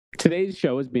Today's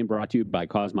show is being brought to you by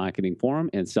Cause Marketing Forum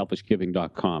and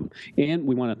SelfishGiving.com. And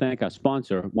we want to thank our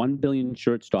sponsor,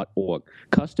 1billionshirts.org.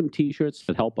 Custom T-shirts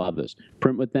that help others.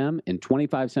 Print with them, and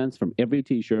 25 cents from every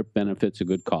T-shirt benefits a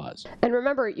good cause. And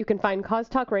remember, you can find Cause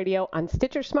Talk Radio on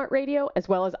Stitcher Smart Radio as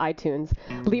well as iTunes.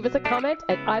 Leave us a comment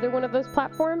at either one of those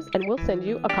platforms, and we'll send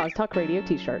you a Cause Talk Radio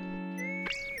T-shirt.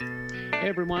 Hey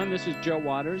everyone, this is Joe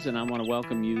Waters, and I want to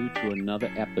welcome you to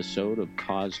another episode of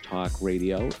Cause Talk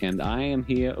Radio. And I am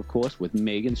here, of course, with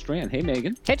Megan Strand. Hey,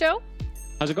 Megan. Hey, Joe.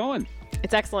 How's it going?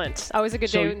 It's excellent. Always a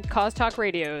good day when Cause Talk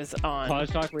Radio's on.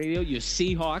 Cause Talk Radio. Your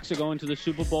Seahawks are going to the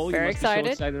Super Bowl. Very excited.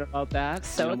 So excited about that.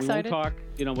 So excited. We won't talk,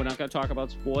 we're not going to talk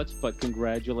about sports, but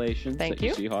congratulations Thank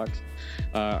that you. Your Seahawks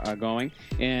are going.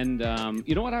 And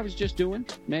you know what I was just doing,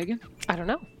 Megan? I don't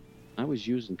know. I was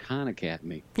using Khan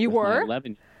Academy. You were?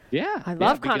 Yeah. I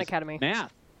love Khan Academy.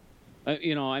 Math.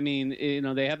 They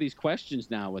have these questions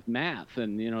now with math,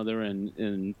 and, they're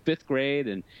in fifth grade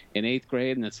and in eighth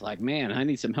grade, and it's like, man, I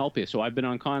need some help here. So I've been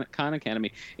on Khan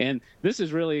Academy, and this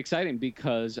is really exciting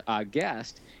because our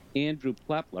guest, Andrew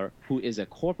Plepler, who is a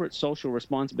corporate social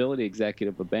responsibility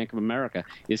executive of Bank of America,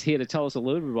 is here to tell us a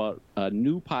little bit about a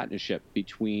new partnership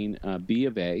between B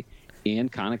of A and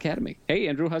Khan Academy. Hey,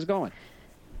 Andrew, how's it going?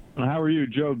 How are you,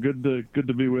 Joe? Good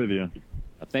to be with you.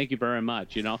 Thank you very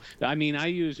much.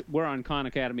 We're on Khan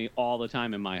Academy all the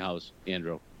time in my house,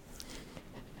 Andrew.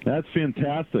 That's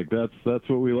fantastic. That's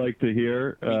what we like to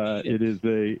hear. It is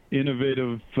a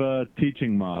innovative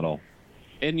teaching model.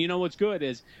 And you know what's good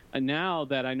is now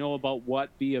that I know about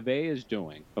what B of A is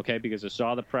doing, okay, because I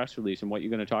saw the press release and what you're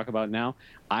going to talk about now,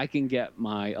 I can get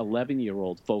my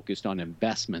 11-year-old focused on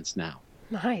investments now.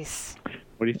 Nice.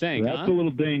 What do you think? That's a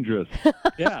little dangerous.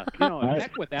 Yeah,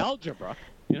 heck with algebra.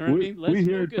 You know what I mean? We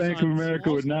here at Bank of America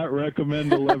would not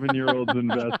recommend 11-year-olds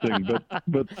investing,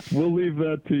 but we'll leave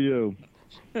that to you.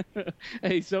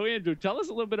 Hey, so Andrew, tell us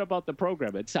a little bit about the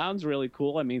program. It sounds really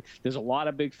cool. I mean, there's a lot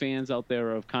of big fans out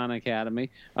there of Khan Academy.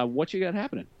 What you got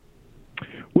happening?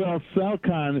 Well, Sal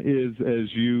Khan is,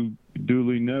 as you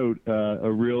duly note, a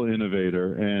real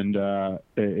innovator and a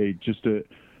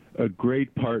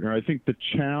great partner. I think the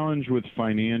challenge with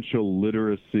financial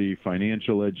literacy,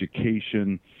 financial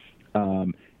education,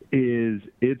 is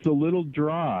it's a little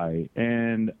dry,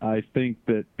 and I think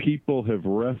that people have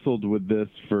wrestled with this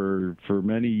for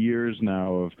many years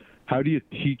now of how do you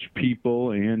teach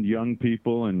people and young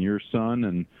people and your son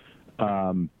and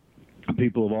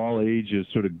people of all ages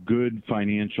sort of good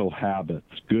financial habits,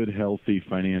 good healthy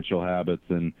financial habits.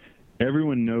 And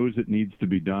everyone knows it needs to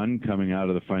be done coming out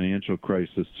of the financial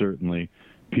crisis. Certainly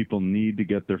people need to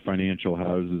get their financial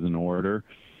houses in order.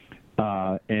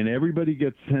 And everybody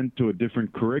gets sent to a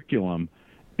different curriculum,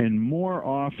 and more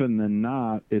often than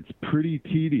not, it's pretty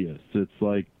tedious. It's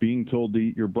like being told to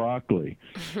eat your broccoli.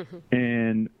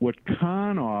 And what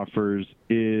Khan offers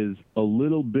is a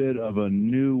little bit of a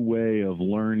new way of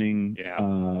learning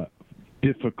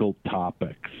difficult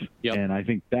topics. Yep. And I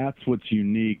think that's what's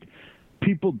unique.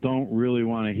 People don't really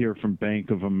want to hear from Bank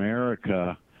of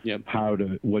America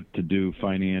what to do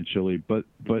financially, but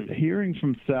hearing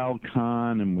from Sal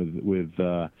Khan and with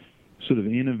sort of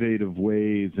innovative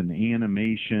ways and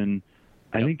animation,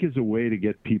 I think is a way to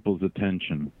get people's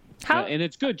attention. And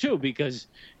it's good too because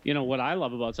what I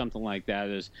love about something like that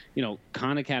is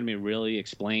Khan Academy really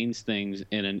explains things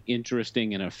in an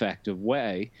interesting and effective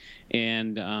way,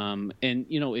 and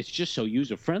it's just so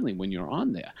user friendly when you're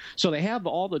on there. So they have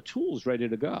all the tools ready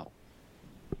to go.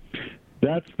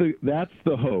 That's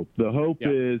the hope. The hope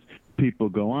is people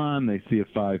go on, they see a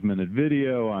 5-minute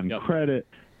video on credit,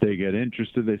 they get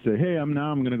interested, they say, hey, I'm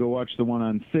going to go watch the one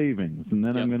on savings, and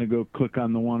then I'm going to go click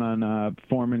on the one on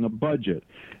forming a budget.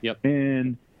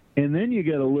 And then you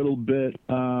get a little bit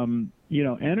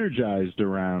energized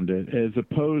around it, as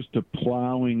opposed to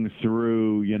plowing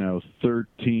through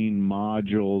 13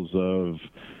 modules of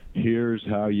here's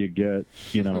how you get,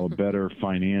 a better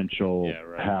financial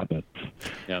habit.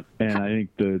 And I think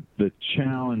the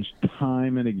challenge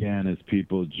time and again is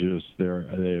people just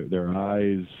their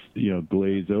eyes,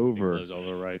 glaze over. Glaze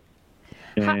over, right.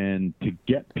 And to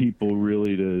get people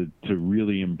really to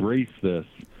really embrace this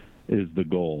is the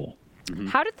goal. Mm-hmm.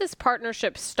 How did this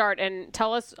partnership start? And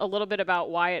tell us a little bit about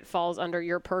why it falls under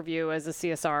your purview as a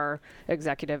CSR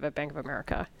executive at Bank of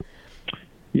America.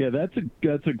 Yeah,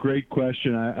 that's a great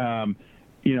question.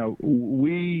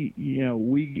 We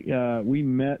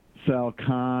met Sal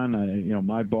Khan.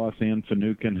 My boss Ann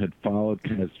Finucane had followed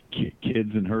has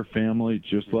kids in her family,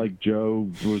 just like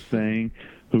Joe was saying,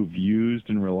 who've used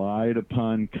and relied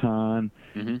upon Khan,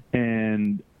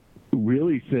 and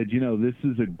really said, this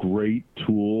is a great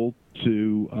tool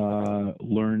to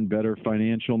learn better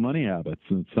financial money habits,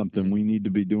 and it's something we need to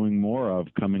be doing more of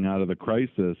coming out of the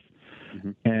crisis.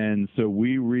 And so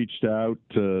we reached out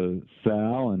to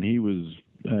Sal, and he was,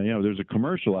 there's a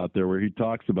commercial out there where he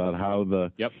talks about how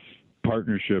the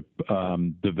partnership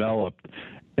developed.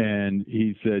 And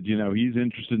he said, he's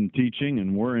interested in teaching,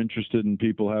 and we're interested in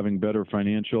people having better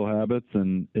financial habits.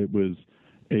 And it was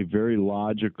a very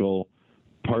logical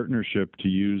partnership to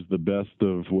use the best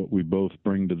of what we both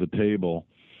bring to the table.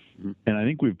 And I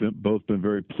think we've both been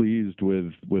very pleased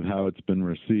with how it's been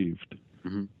received.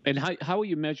 And how are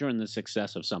you measuring the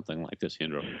success of something like this,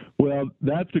 Andrew? Well,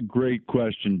 that's a great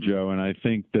question, Joe. And I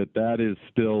think that is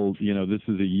still, this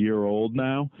is a year old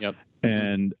now.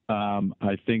 And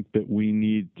I think that we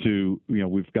need to,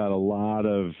 we've got a lot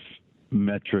of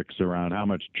metrics around how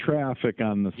much traffic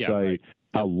on the site,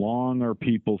 how long are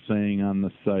people staying on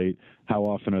the site, how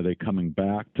often are they coming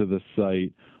back to the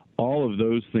site, all of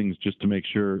those things, just to make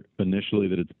sure initially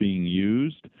that it's being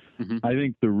used. I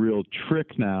think the real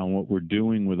trick now, and what we're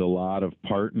doing with a lot of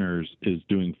partners, is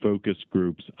doing focus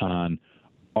groups on,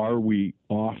 are we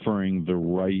offering the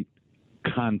right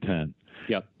content?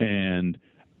 And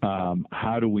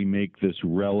how do we make this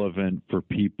relevant for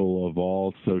people of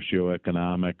all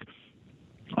socioeconomic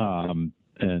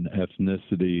and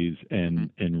ethnicities,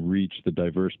 and reach the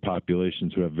diverse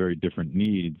populations who have very different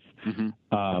needs?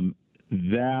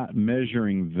 That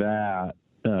measuring that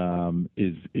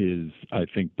is I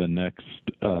think the next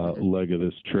leg of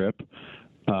this trip.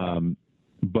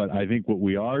 But I think what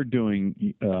we are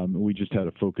doing, we just had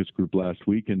a focus group last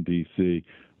week in DC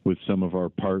with some of our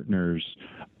partners,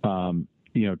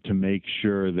 to make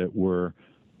sure that we're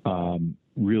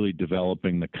really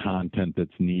developing the content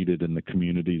that's needed in the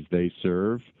communities they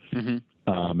serve.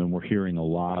 And we're hearing a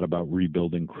lot about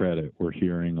rebuilding credit. We're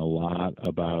hearing a lot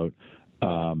about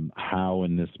how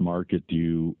in this market do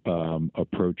you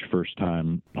approach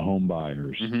first-time home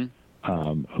buyers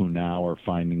who now are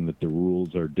finding that the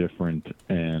rules are different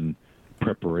and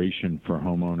preparation for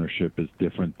home ownership is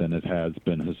different than it has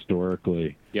been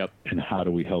historically. And how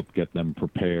do we help get them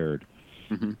prepared?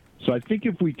 So I think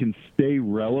if we can stay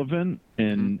relevant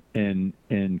and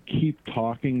keep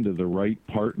talking to the right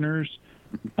partners,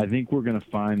 I think we're going to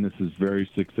find this is very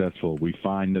successful. We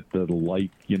find that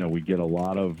we get a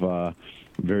lot of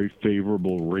very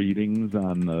favorable ratings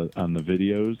on the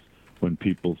videos when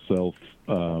people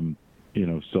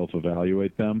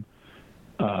self-evaluate them.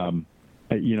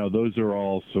 Those are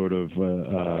all sort of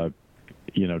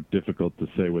difficult to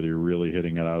say whether you're really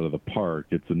hitting it out of the park.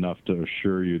 It's enough to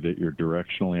assure you that you're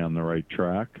directionally on the right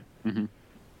track.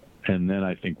 And then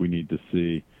I think we need to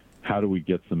see, how do we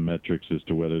get some metrics as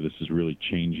to whether this is really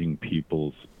changing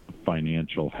people's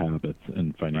financial habits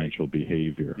and financial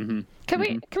behavior. Can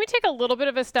we take a little bit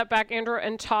of a step back, Andrew,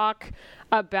 and talk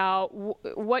about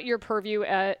what your purview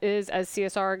is as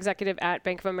CSR executive at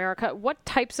Bank of America? What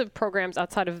types of programs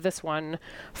outside of this one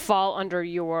fall under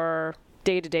your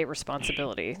day-to-day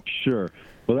responsibility? Sure.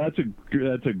 Well, that's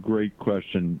a great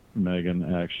question,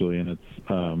 Megan, actually, and it's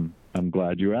I'm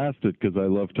glad you asked it because I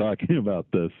love talking about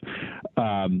this.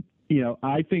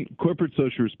 I think corporate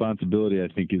social responsibility, I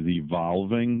think, is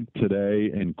evolving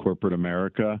today in corporate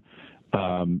America,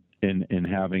 and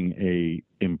having a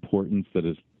importance that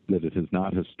it has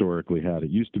not historically had. It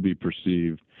used to be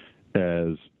perceived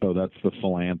as, that's the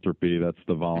philanthropy, that's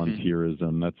the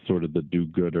volunteerism, that's sort of the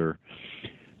do-gooder.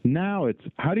 Now it's,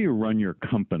 how do you run your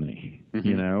company?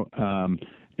 And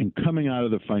coming out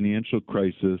of the financial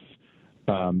crisis,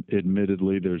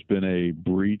 admittedly, there's been a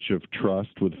breach of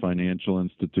trust with financial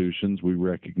institutions. We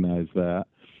recognize that.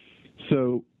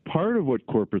 So part of what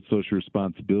corporate social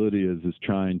responsibility is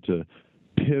trying to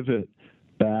pivot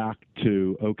back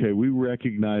to, okay, we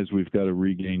recognize we've got to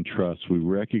regain trust. We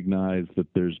recognize that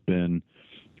there's been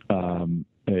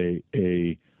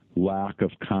a lack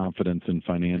of confidence in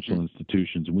financial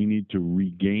institutions. We need to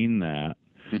regain that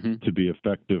to be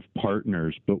effective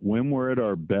partners. But when we're at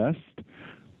our best,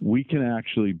 we can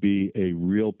actually be a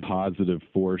real positive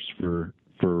force for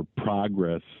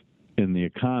progress in the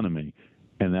economy.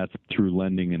 And that's through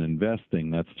lending and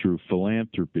investing. That's through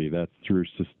philanthropy. That's through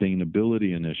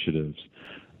sustainability initiatives.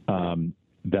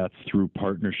 That's through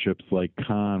partnerships like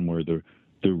Con, where the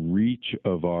reach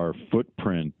of our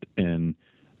footprint and,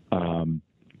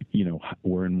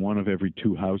 we're in one of every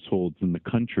 2 households in the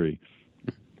country.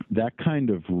 That kind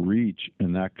of reach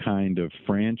and that kind of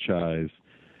franchise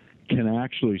can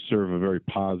actually serve a very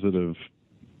positive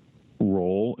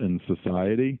role in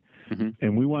society.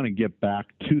 And we want to get back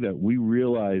to that. We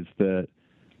realize that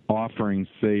offering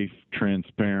safe,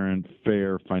 transparent,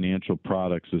 fair financial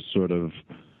products is sort of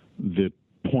the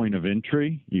point of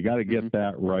entry. You got to get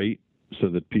that right so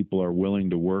that people are willing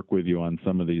to work with you on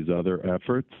some of these other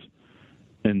efforts.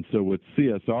 And so what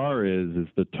CSR is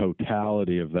the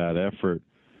totality of that effort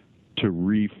to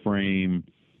reframe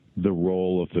the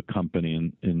role of the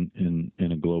company in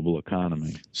a global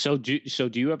economy. So do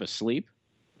you have a sleep?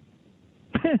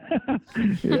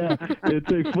 Yeah,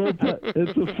 it's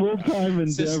a full-time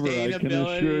endeavor, I can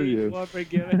assure you. Corporate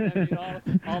giving, I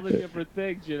mean, all the different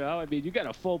things, you know. I mean, you got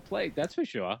a full plate, that's for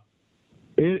sure.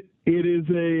 It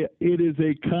is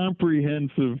a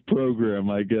comprehensive program,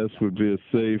 I guess, would be a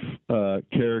safe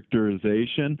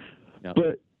characterization. Yep.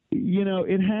 But you know,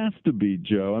 it has to be,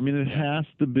 Joe. I mean, it has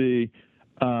to be.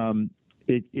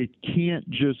 It can't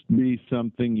just be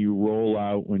something you roll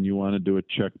out when you want to do a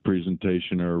check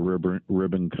presentation or a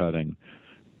ribbon cutting.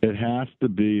 It has to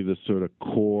be the sort of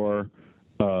core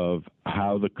of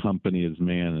how the company is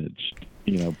managed.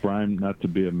 You know, Brian, not to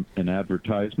be an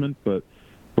advertisement, but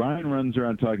Brian runs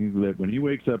around talking that when he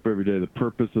wakes up every day, the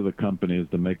purpose of the company is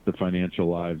to make the financial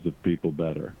lives of people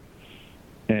better.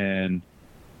 And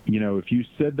you know, if you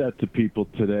said that to people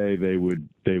today, they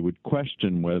would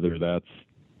question whether that's,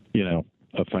 you know,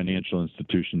 a financial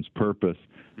institution's purpose.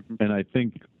 And I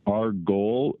think our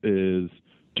goal is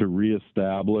to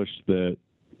reestablish that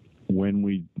when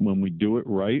we do it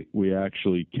right, we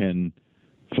actually can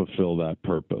fulfill that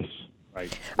purpose.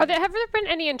 Right. Have there been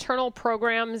any internal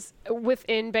programs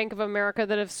within Bank of America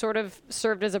that have sort of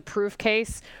served as a proof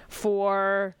case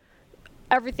for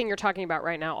everything you're talking about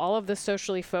right now, all of the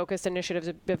socially focused initiatives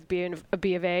of B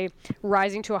of A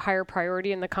rising to a higher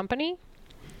priority in the company?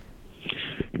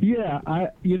 Yeah, I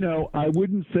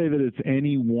wouldn't say that it's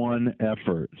any one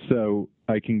effort. So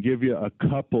I can give you a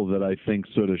couple that I think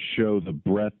sort of show the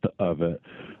breadth of it.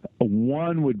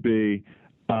 One would be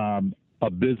a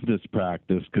business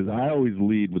practice, because I always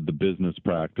lead with the business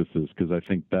practices, because I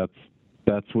think that's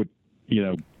what, you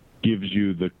know, gives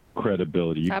you the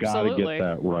credibility. You've got to get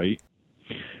that right.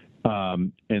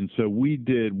 And so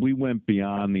we went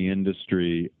beyond the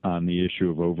industry on the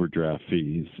issue of overdraft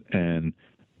fees, and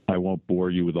I won't bore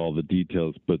you with all the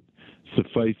details, but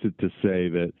suffice it to say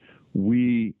that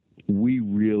we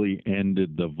really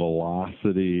ended the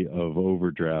velocity of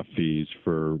overdraft fees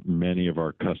for many of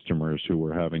our customers who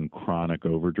were having chronic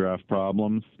overdraft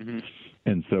problems. Mm-hmm.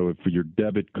 And so if your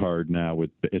debit card now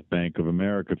at Bank of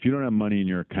America, if you don't have money in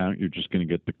your account, you're just going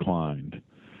to get declined.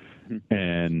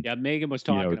 And yeah, Megan was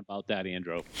talking about that,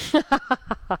 Andrew.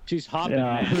 She's hopping.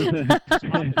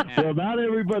 Well, not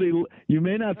everybody. You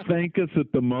may not thank us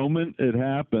at the moment it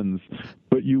happens,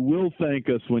 but you will thank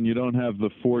us when you don't have the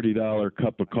 $40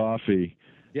 cup of coffee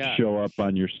show up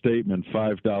on your statement.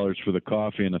 $5 for the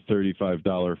coffee and a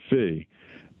 $35 fee.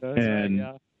 That's and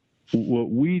right,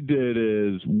 what we did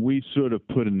is we sort of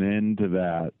put an end to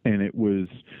that, and it was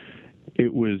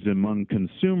among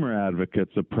consumer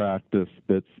advocates a practice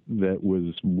that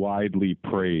was widely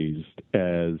praised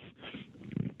as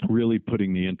really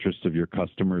putting the interests of your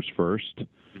customers first.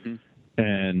 Mm-hmm.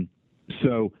 And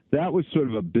so that was sort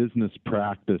of a business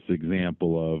practice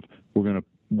example of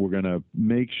we're gonna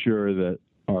make sure that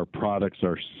our products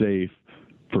are safe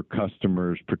for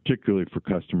customers, particularly for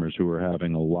customers who are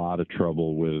having a lot of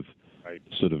trouble with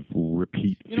sort of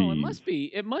repeat fees. You know, it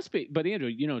must be, but Andrew,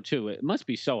 you know, too, it must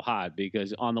be so hard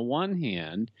because on the one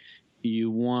hand,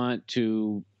 you want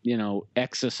to, you know,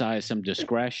 exercise some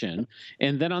discretion.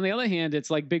 And then on the other hand, it's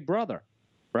like Big Brother,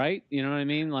 right? You know what I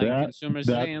mean? Like consumers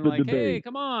saying like, hey,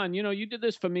 come on, you know, you did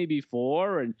this for me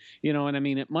before. And, you know, and I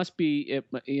mean, it must be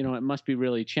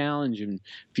really challenging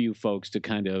for you folks to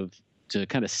kind of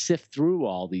sift through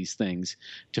all these things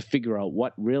to figure out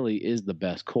what really is the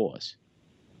best course.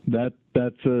 That's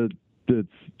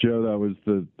Joe. That was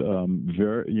the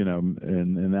very, you know,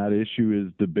 and that issue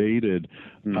is debated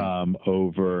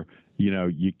over, you know,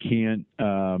 you can't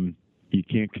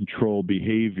control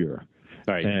behavior,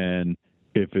 right? And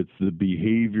if it's the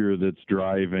behavior that's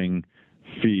driving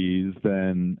fees,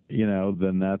 then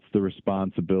that's the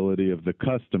responsibility of the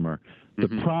customer.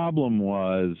 Mm-hmm. The problem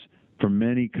was, for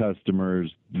many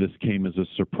customers, this came as a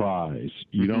surprise.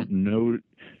 You don't know,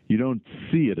 you don't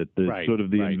see it at the sort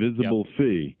of the invisible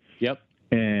fee. Yep.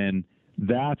 And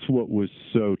that's what was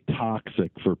so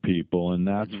toxic for people. And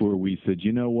that's where we said,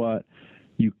 you know what?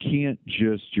 You can't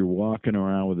you're walking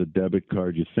around with a debit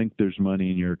card. You think there's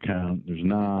money in your account. There's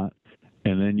not.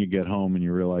 And then you get home and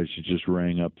you realize you just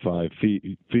rang up 5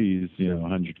 fees, you know,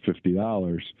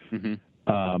 $150.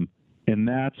 Mm-hmm. And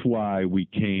that's why we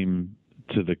came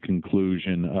to the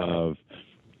conclusion of,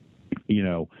 you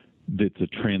know, it's a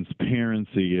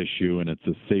transparency issue and it's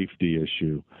a safety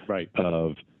issue. Right.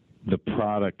 Of the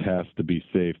product has to be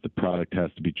safe. The product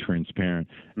has to be transparent.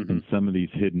 And some of these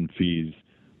hidden fees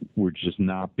were just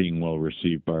not being well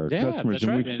received by our customers.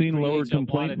 And we've seen lower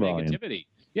complaint volume.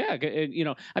 Yeah,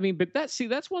 I mean, but that's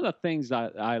one of the things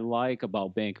that I like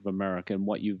about Bank of America and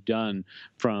what you've done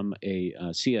from a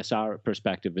CSR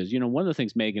perspective is, one of the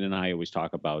things Megan and I always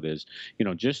talk about is,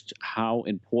 just how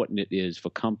important it is for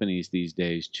companies these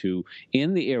days to,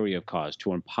 in the area of cause,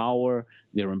 to empower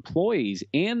their employees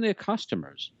and their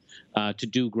customers to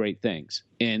do great things.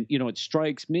 And, it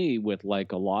strikes me with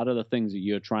like a lot of the things that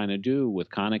you're trying to do with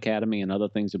Khan Academy and other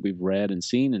things that we've read and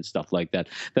seen and stuff like that,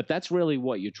 that's really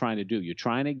what you're trying to do. You're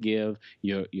trying to give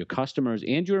your customers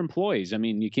and your employees. I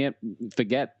mean, you can't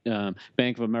forget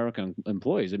Bank of America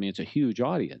employees. I mean, it's a huge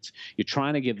audience. You're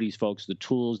trying to give these folks the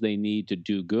tools they need to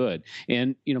do good.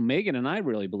 And, Megan and I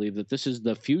really believe that this is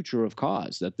the future of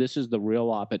cause, that this is the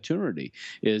real opportunity,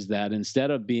 is that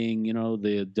instead of being,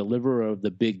 the deliverer of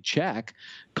the big check,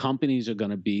 companies are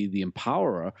going to be the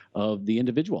empowerer of the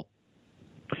individual.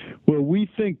 Well, we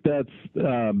think that's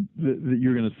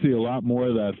you're going to see a lot more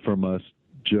of that from us,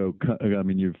 Joe. I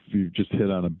mean, you've just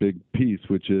hit on a big piece,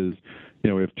 which is, we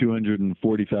have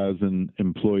 240,000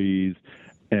 employees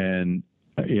and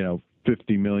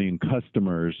 50 million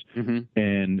customers,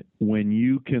 and when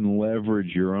you can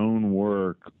leverage your own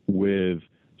work with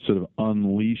sort of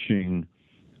unleashing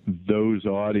those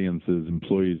audiences,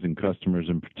 employees and customers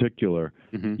in particular,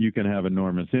 you can have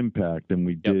enormous impact. And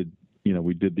we did,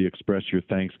 we did the Express Your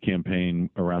Thanks campaign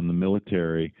around the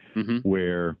military,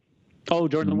 where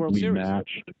during the World Series,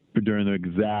 matched during the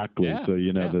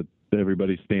that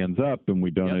everybody stands up, and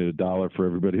we donate $1 for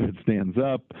everybody that stands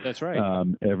up. That's right.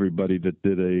 Everybody that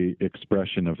did a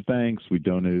expression of thanks, we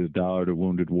donated $1 to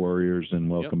Wounded Warriors and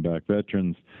Welcome Back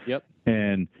Veterans.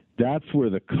 And that's where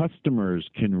the customers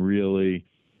can really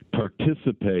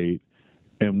participate.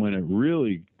 And when it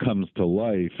really comes to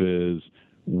life is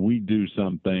we do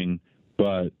something,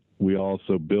 but we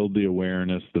also build the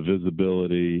awareness, the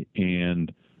visibility,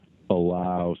 and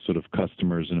allow sort of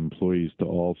customers and employees to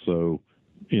also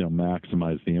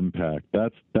maximize the impact.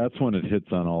 That's when it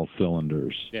hits on all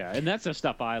cylinders. Yeah, and that's the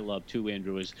stuff I love too,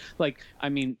 Andrew, is like, I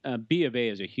mean, B of A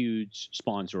is a huge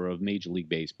sponsor of Major League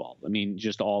Baseball. I mean,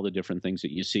 just all the different things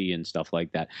that you see and stuff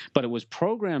like that. But it was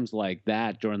programs like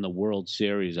that during the World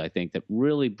Series, I think, that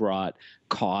really brought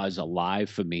cause alive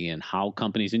for me, and how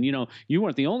companies, and you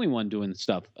weren't the only one doing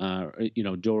stuff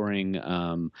during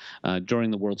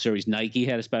the World Series. Nike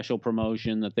had a special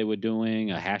promotion that they were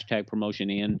doing, a hashtag promotion,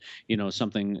 and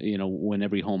something, when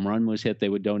every home run was hit, they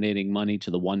were donating money to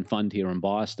the One Fund here in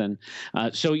Boston.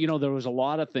 So there was a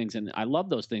lot of things, and I love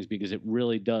those things because it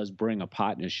really does bring a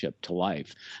partnership to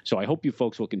life. So I hope you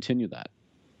folks will continue that.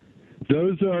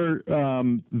 Those are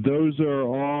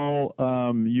all.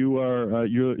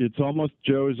 It's almost,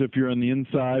 Joe, as if you're on the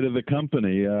inside of the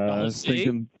company,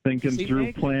 thinking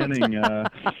through planning.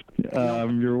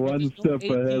 You're one step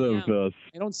ahead of us.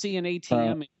 I don't see an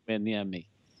ATM near me.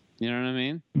 You know what I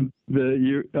mean?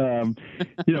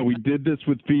 We did this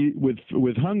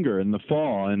with hunger in the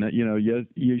fall, and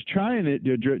you're trying to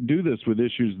do this with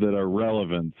issues that are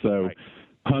relevant. So,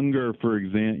 hunger, for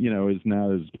example, is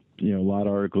now a lot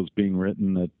of articles being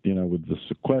written that with the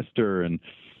sequester, and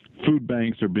food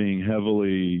banks are being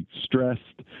heavily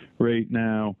stressed right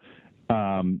now.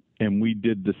 And we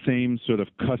did the same sort of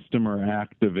customer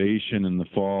activation in the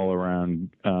fall around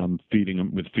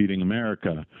Feeding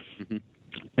America.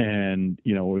 And,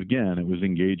 again, it was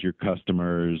engage your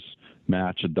customers,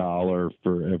 match $1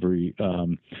 for every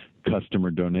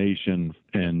customer donation,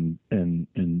 and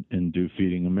do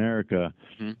Feeding America.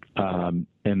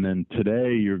 And then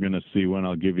today you're going to see, when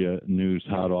I'll give you news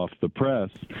hot off the press,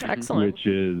 which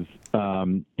is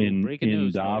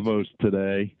in Davos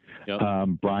today.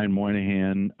 Brian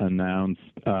Moynihan announced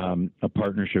a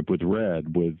partnership with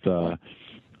Red,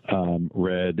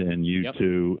 Red and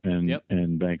U2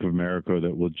 and Bank of America,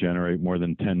 that will generate more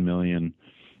than $10 million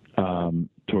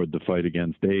toward the fight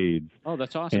against AIDS. Oh,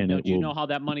 that's awesome. Now, do you know how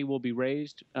that money will be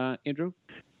raised, Andrew?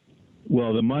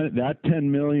 Well, the money, that $10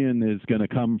 million is going to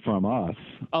come from us.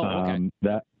 Oh, okay.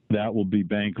 That will be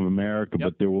Bank of America,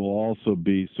 but there will also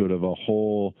be sort of a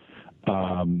whole,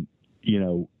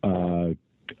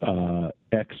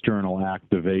 external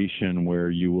activation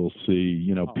where you will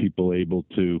see, people able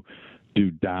to do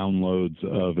downloads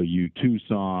of a U2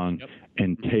 song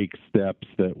and take steps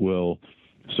that will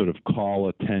sort of call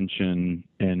attention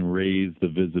and raise the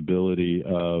visibility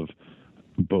of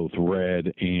both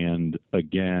Red and,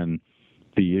 again,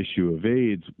 the issue of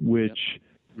AIDS, which,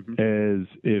 as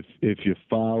if you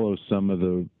follow some of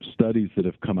the studies that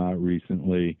have come out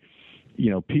recently,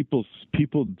 people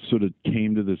sort of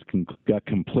came to this, got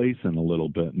complacent a little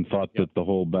bit and thought that the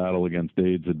whole battle against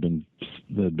AIDS had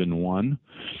been won.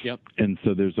 Yep. And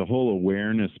so there's a whole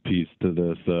awareness piece to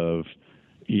this of,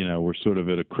 we're sort of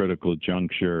at a critical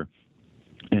juncture.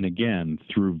 And again,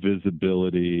 through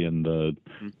visibility and the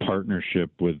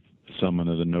partnership with someone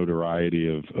of the notoriety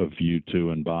of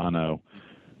U2 and Bono,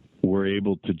 we're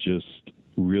able to just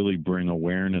really bring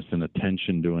awareness and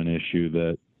attention to an issue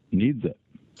that needs it.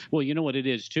 Well, you know what it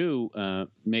is, too,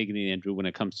 Megan and Andrew, when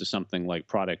it comes to something like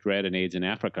Product Red and AIDS in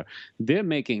Africa, they're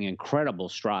making incredible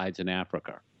strides in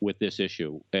Africa with this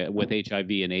issue, with HIV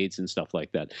and AIDS and stuff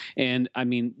like that. And, I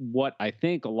mean, what I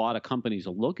think a lot of companies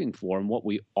are looking for and what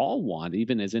we all want,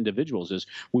 even as individuals, is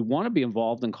we want to be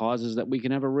involved in causes that we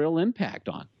can have a real impact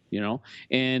on.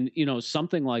 And,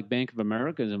 something like Bank of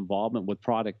America's involvement with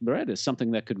Product Red is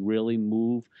something that could really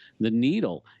move the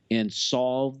needle and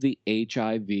solve the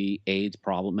HIV/AIDS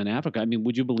problem in Africa. I mean,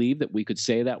 would you believe that we could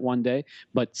say that one day?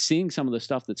 But seeing some of the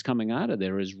stuff that's coming out of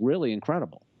there is really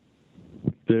incredible.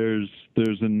 There's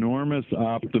enormous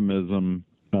optimism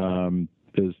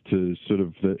as to sort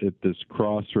of at this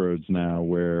crossroads now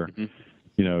where,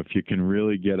 if you can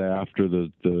really get after the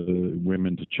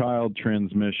women to child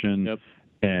transmission. Yep.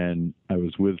 And I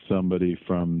was with somebody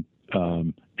from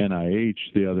NIH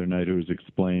the other night who was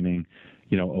explaining,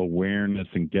 awareness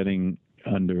and getting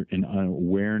under an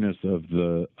awareness of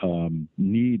the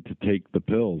need to take the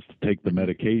pills, to take the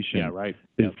medication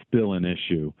is still an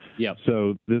issue. Yep.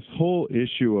 So this whole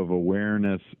issue of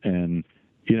awareness and,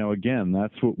 again,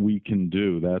 that's what we can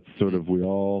do. That's sort of, we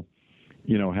all,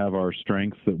 have our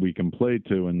strengths that we can play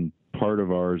to, and part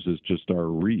of ours is just our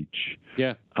reach.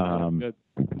 Yeah. Good.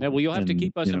 Yeah, well, you'll have to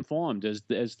keep us informed as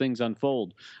things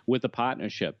unfold with the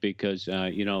partnership because,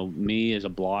 me as a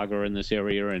blogger in this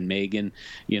area and Megan,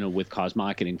 with Cause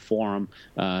Marketing Forum,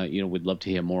 we'd love to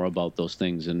hear more about those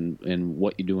things and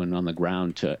what you're doing on the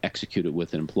ground to execute it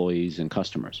with employees and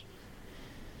customers.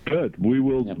 Good. We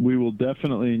will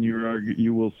definitely, and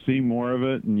you will see more of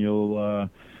it, and you'll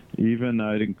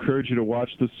I'd encourage you to watch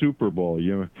the Super Bowl.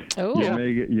 You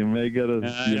may get a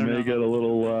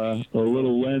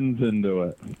little lens into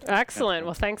it. Excellent.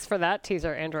 Well, thanks for that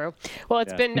teaser, Andrew. Well,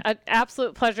 it's been an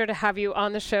absolute pleasure to have you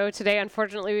on the show today.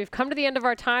 Unfortunately, we've come to the end of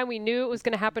our time. We knew it was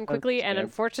going to happen quickly, and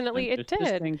unfortunately, it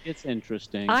did. It's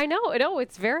interesting. I know.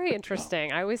 It's very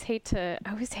interesting. I always hate to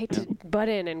butt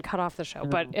in and cut off the show,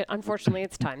 but unfortunately,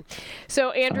 it's time.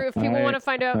 So, Andrew, if people want to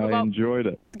find out about, I enjoyed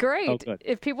it. Great.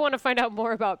 If people want to find out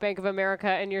more about Bank of America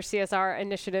and your CSR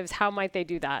initiatives, how might they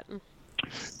do that?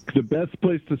 The best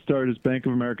place to start is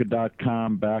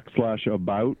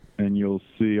bankofamerica.com/about, and you'll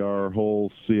see our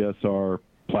whole CSR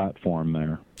platform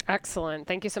there. Excellent.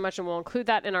 Thank you so much. And we'll include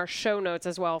that in our show notes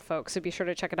as well, folks. So be sure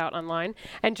to check it out online.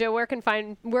 And Joe, where can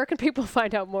people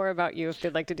find out more about you if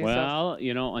they'd like to do so? Well,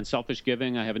 on Selfish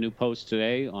Giving, I have a new post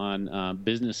today on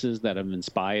businesses that have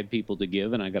inspired people to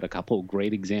give. And I got a couple of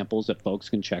great examples that folks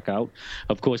can check out.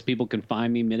 Of course, people can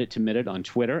find me minute to minute on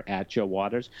Twitter @Joe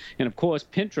Waters. And of course,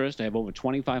 Pinterest. I have over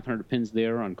 2,500 pins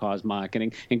there on Cause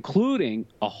Marketing, including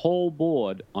a whole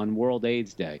board on World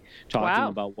AIDS Day, talking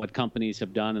about what companies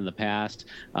have done in the past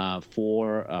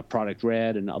for Product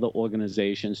Red and other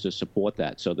organizations to support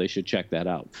that. So they should check that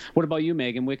out. What about you,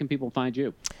 Megan? Where can people find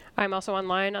you? I'm also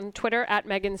online on Twitter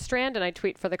 @Megan Strand, and I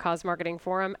tweet for the Cause Marketing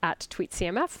Forum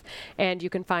 @TweetCMF. And you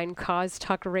can find Cause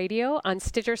Talk Radio on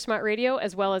Stitcher Smart Radio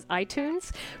as well as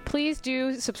iTunes. Please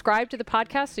do subscribe to the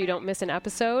podcast so you don't miss an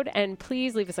episode. And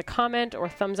please leave us a comment or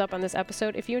thumbs up on this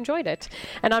episode if you enjoyed it.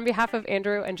 And on behalf of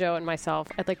Andrew and Joe and myself,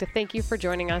 I'd like to thank you for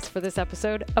joining us for this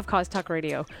episode of Cause Talk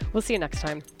Radio. We'll see you next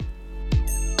time.